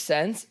of makes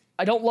sense.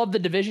 I don't love the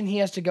division he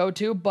has to go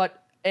to, but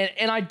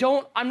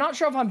I'm not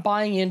sure if I'm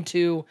buying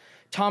into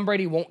Tom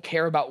Brady won't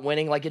care about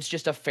winning. Like, it's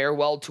just a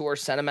farewell tour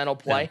sentimental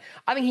play. Yeah.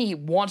 I think he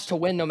wants to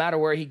win no matter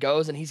where he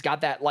goes, and he's got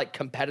that like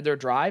competitor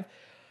drive.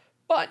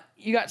 But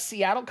you got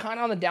Seattle kind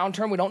of on the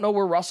downturn. We don't know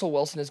where Russell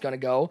Wilson is going to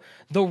go.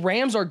 The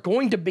Rams are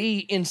going to be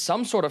in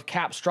some sort of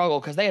cap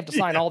struggle because they have to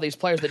sign all these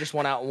players that just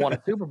went out and won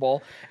a Super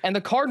Bowl. And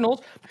the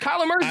Cardinals,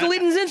 Kyler Murray's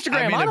deleting his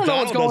Instagram. I don't know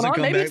what's going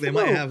on. Maybe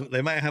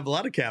they might have a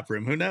lot of cap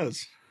room. Who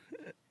knows?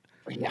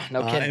 Yeah,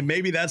 no kidding. And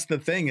maybe that's the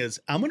thing is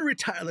I'm going to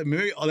retire.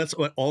 That's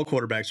what all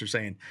quarterbacks are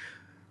saying.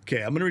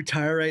 Okay, I'm going to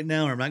retire right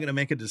now, or I'm not going to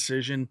make a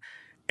decision.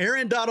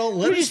 Aaron Donald,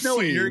 let us know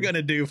what you're going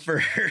to do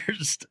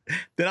first.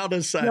 Then I'll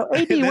decide.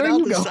 I'll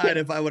decide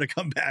if I want to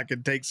come back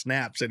and take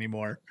snaps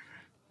anymore.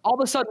 All of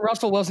a sudden,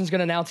 Russell Wilson's going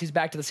to announce he's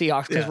back to the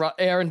Seahawks because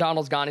Aaron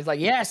Donald's gone. He's like,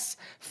 yes,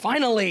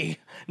 finally,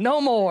 no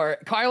more.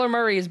 Kyler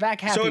Murray is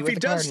back happy. So if with he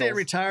the does Cardinals. stay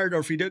retired, or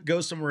if he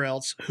goes somewhere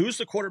else, who's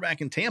the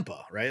quarterback in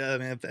Tampa? Right? I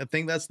mean, I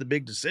think that's the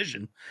big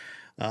decision.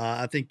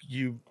 I think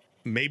you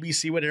maybe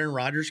see what Aaron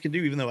Rodgers can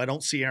do, even though I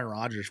don't see Aaron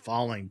Rodgers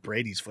following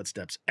Brady's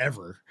footsteps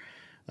ever.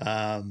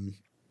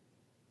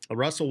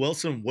 Russell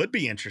Wilson would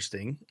be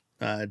interesting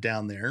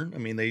down there. I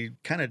mean, they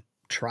kind of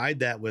tried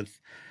that with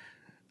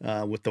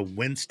the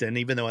Winston,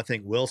 even though I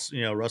think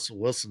Russell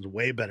Wilson's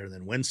way better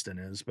than Winston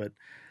is. But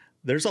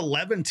there's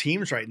 11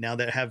 teams right now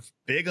that have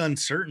big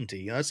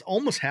uncertainty. That's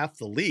almost half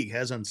the league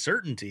has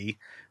uncertainty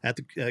at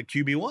the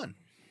QB1.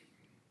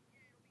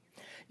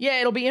 Yeah,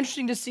 it'll be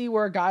interesting to see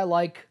where a guy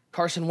like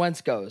Carson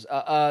Wentz goes.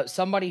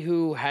 Somebody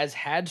who has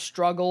had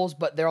struggles,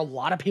 but there are a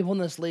lot of people in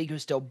this league who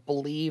still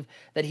believe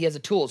that he has the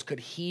tools. Could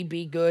he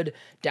be good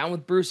down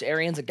with Bruce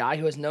Arians, a guy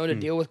who has known to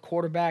deal with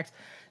quarterbacks?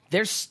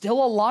 There's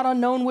still a lot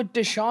unknown with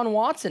Deshaun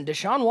Watson.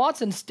 Deshaun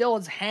Watson still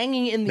is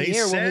hanging in the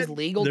air with his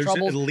legal troubles.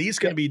 There's at least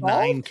going to be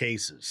 9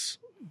 cases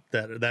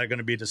that are going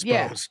to be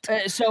disposed.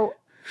 Yeah. So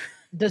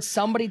does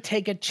somebody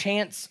take a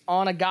chance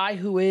on a guy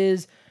who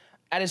is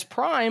at his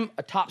prime,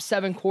 a top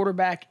 7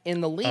 quarterback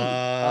in the league?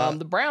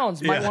 The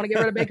Browns might want to get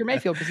rid of Baker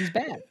Mayfield because he's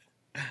bad.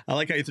 I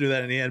like how you threw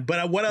that in the end.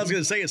 But what I was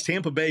going to say is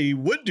Tampa Bay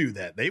would do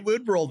that. They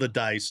would roll the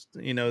dice.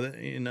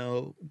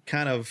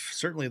 Kind of.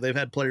 Certainly, they've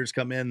had players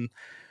come in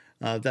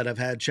that have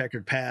had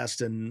checkered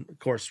past, and of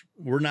course,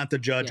 we're not the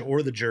judge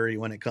or the jury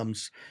when it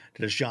comes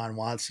to Deshaun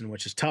Watson,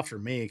 which is tough for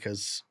me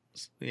because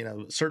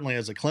certainly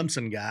as a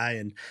Clemson guy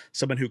and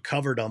someone who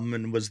covered him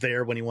and was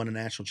there when he won a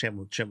national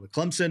championship with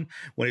Clemson,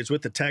 when he was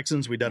with the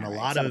Texans, we've done a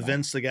lot of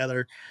events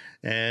together.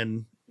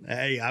 And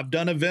hey, I've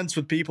done events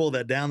with people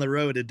that down the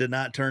road, it did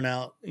not turn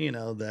out,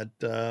 that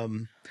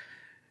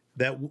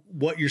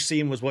what you're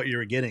seeing was what you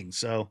were getting.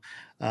 So,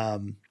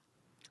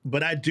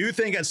 but I do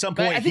think at some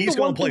point he's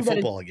going to play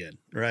football again.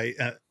 Right.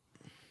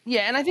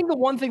 Yeah. And I think the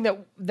one thing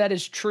that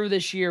is true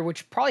this year,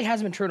 which probably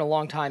hasn't been true in a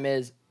long time,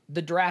 is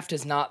the draft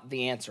is not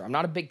the answer. I'm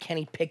not a big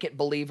Kenny Pickett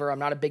believer. I'm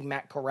not a big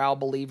Matt Corral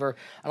believer.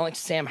 I don't think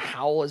Sam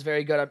Howell is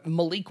very good.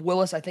 Malik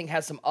Willis, I think,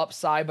 has some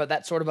upside, but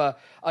that's sort of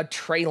a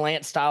Trey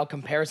Lance style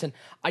comparison.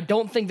 I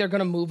don't think they're going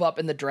to move up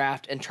in the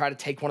draft and try to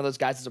take one of those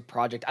guys as a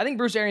project. I think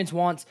Bruce Arians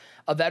wants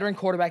a veteran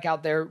quarterback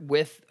out there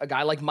with a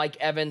guy like Mike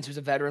Evans, who's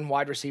a veteran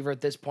wide receiver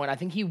at this point. I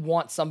think he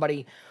wants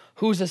somebody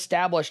who's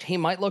established. He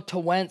might look to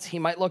Wentz. He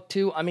might look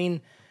to,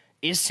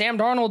 is Sam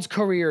Darnold's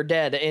career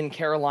dead in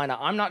Carolina?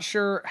 I'm not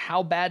sure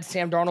how bad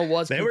Sam Darnold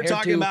was. They were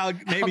talking about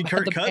maybe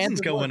Kirk Cousins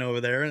going over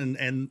there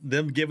and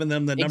them giving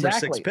them the number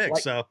 6 pick.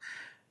 Like, so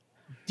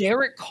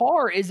Derek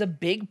Carr is a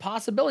big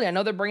possibility. I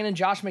know they're bringing in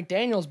Josh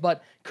McDaniels,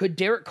 but could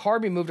Derek Carr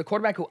be moved? A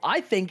quarterback who I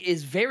think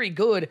is very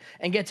good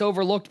and gets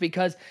overlooked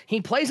because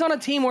he plays on a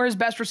team where his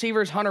best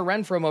receiver is Hunter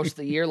Renfrow most of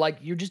the year. Like,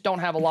 you just don't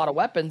have a lot of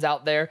weapons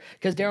out there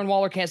because Darren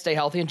Waller can't stay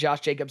healthy and Josh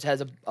Jacobs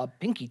has a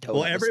pinky toe.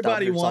 Well,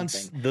 everybody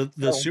wants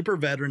the super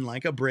veteran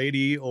like a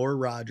Brady or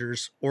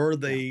Rodgers, or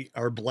they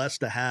are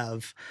blessed to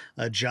have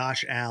a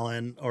Josh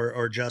Allen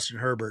or Justin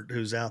Herbert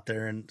who's out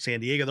there in San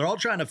Diego. They're all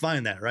trying to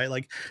find that, right?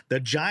 Like the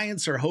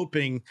Giants are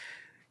hoping,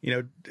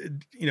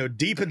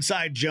 deep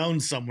inside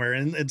Jones somewhere,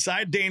 and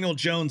inside Daniel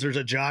Jones, there's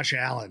a Josh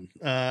Allen.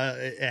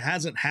 It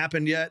hasn't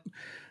happened yet.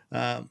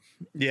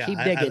 Keep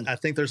digging. I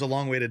think there's a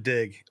long way to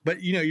dig,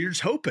 but you're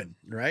just hoping,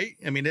 right?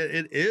 I mean,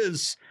 it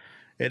is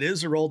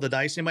a roll of the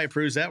dice. Anybody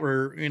proves that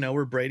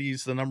where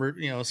Brady's the number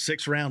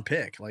 6th round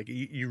pick. Like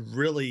you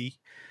really,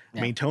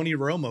 I mean, Tony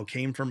Romo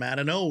came from out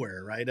of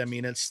nowhere, right? I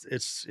mean,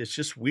 it's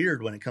just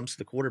weird when it comes to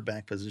the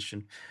quarterback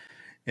position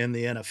in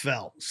the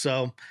NFL.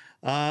 So.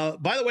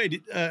 By the way,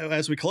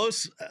 as we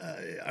close,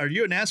 are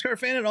you a NASCAR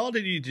fan at all?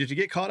 Did you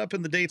get caught up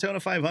in the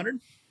Daytona 500?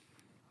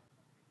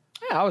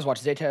 Yeah, I always watch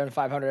the Daytona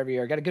 500 every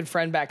year. I got a good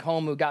friend back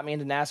home who got me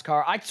into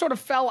NASCAR. I sort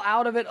of fell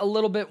out of it a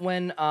little bit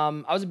when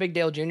I was a big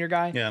Dale Jr.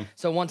 guy. Yeah.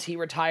 So once he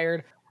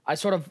retired, I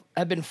sort of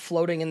have been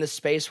floating in this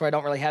space where I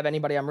don't really have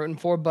anybody I'm rooting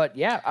for. But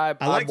yeah,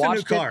 I like the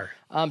new car.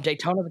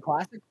 Daytona the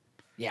Classic.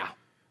 Yeah.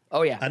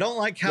 Oh yeah. I don't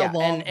like how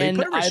long they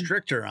put a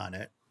restrictor on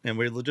it, and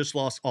we just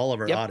lost all of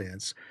our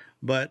audience.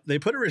 But they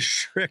put a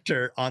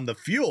restrictor on the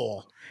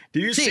fuel. Do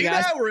you see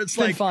that? Where it's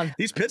like fun.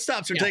 These pit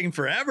stops are taking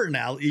forever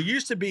now. It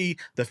used to be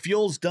the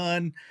fuel's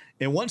done,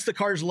 and once the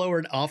car's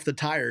lowered off the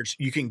tires,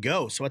 you can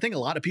go. So I think a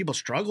lot of people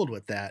struggled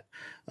with that.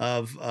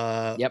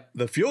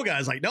 The fuel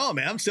guy's like, no,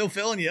 man, I'm still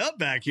filling you up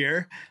back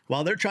here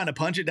while they're trying to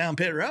punch it down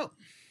pit road.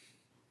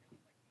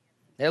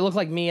 It looked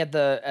like me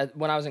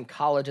when I was in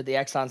college at the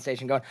Exxon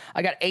station going,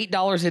 I got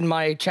 $8 in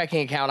my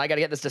checking account. I got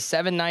to get this to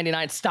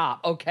 $7.99.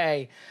 Stop.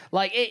 Okay.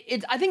 Like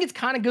I think it's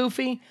kind of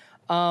goofy.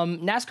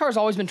 NASCAR has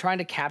always been trying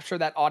to capture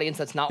that audience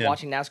that's not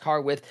watching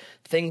NASCAR with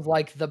things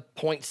like the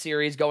point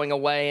series going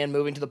away and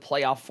moving to the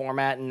playoff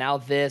format. And now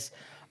this,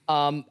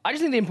 I just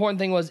think the important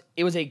thing was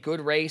it was a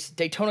good race.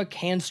 Daytona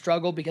can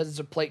struggle because it's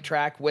a plate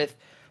track with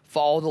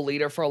follow the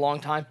leader for a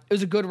long time. It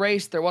was a good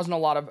race. There wasn't a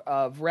lot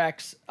of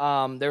wrecks.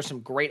 There's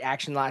some great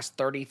action the last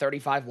 30,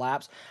 35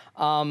 laps.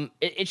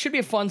 It should be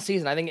a fun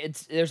season. I think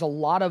there's a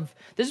lot of,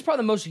 this is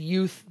probably the most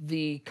youth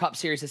the Cup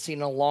Series has seen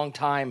in a long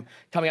time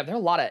coming up. There are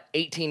a lot of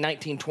 18,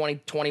 19, 20,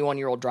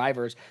 21-year-old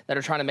drivers that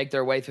are trying to make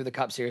their way through the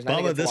Cup Series.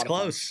 Bubba, this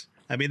close.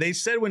 I mean, they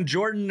said when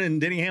Jordan and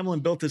Denny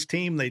Hamlin built this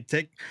team, they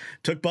took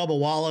Bubba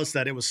Wallace,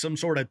 that it was some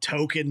sort of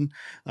token,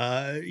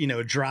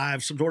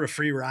 drive, some sort of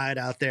free ride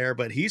out there.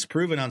 But he's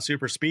proven on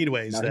super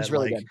speedways that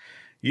really good.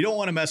 You don't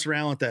want to mess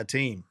around with that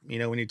team.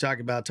 When you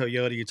talk about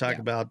Toyota, you talk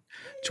about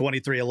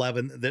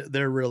 2311.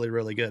 They're really,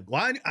 really good.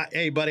 Well,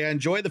 hey, buddy, I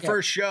enjoyed the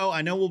first show.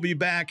 I know we'll be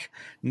back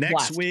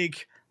next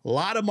week. A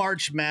lot of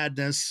March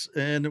Madness,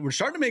 and we're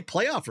starting to make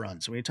playoff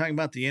runs. When you're talking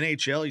about the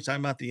NHL, you're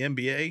talking about the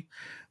NBA.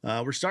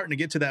 We're starting to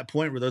get to that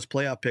point where those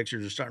playoff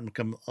pictures are starting to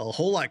become a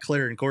whole lot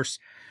clearer. And of course,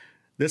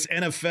 this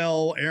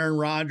NFL, Aaron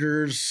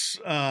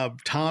Rodgers,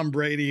 Tom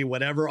Brady,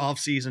 whatever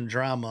offseason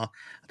drama,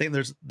 I think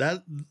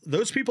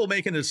those people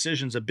making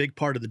decisions a big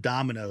part of the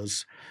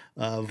dominoes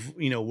of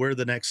where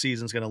the next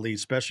season's going to lead,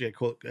 especially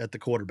at the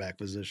quarterback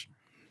position.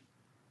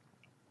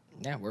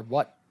 Yeah, we're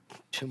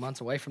 2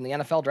 months away from the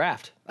NFL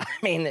draft. I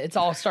mean, it's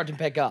all starting to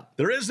pick up.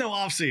 There is no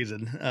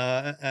offseason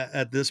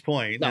at this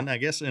point. No. And I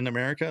guess in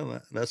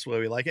America, that's why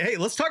we like it. Hey,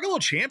 let's talk a little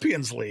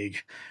Champions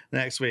League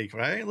next week,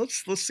 right?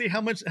 Let's see how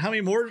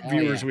many more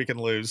viewers we can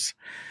lose.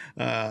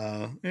 We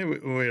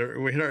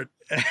hit our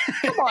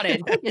come on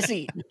in, take a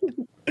seat.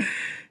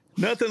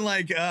 Nothing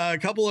like a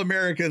couple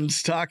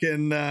Americans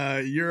talking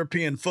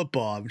European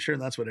football. I'm sure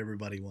that's what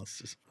everybody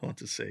wants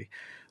to see.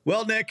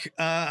 Well, Nick,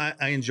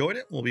 I enjoyed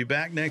it. We'll be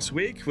back next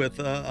week with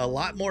a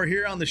lot more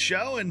here on the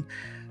show. And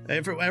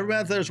for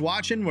everybody that's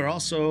watching,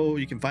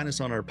 you can find us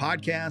on our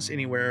podcast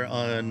anywhere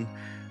on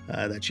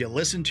that you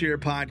listen to your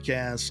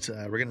podcast.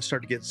 We're going to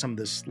start to get some of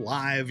this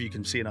live. You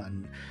can see it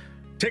on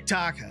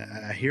TikTok.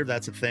 I hear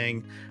that's a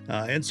thing.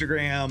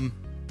 Instagram,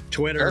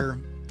 Twitter. Sure.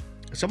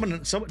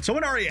 Someone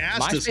already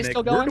asked us, Nick,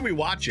 where do we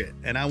watch it?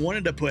 And I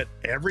wanted to put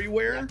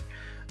everywhere,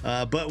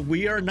 but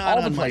we are not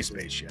on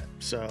MySpace yet.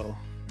 So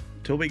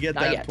till we get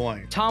that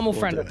point, Tom will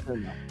friend us.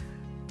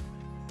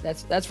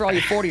 That's for all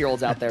you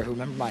 40-year-olds out there who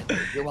remember my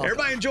 30. You're welcome.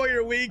 Everybody enjoy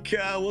your week.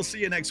 We'll see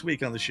you next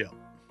week on the show.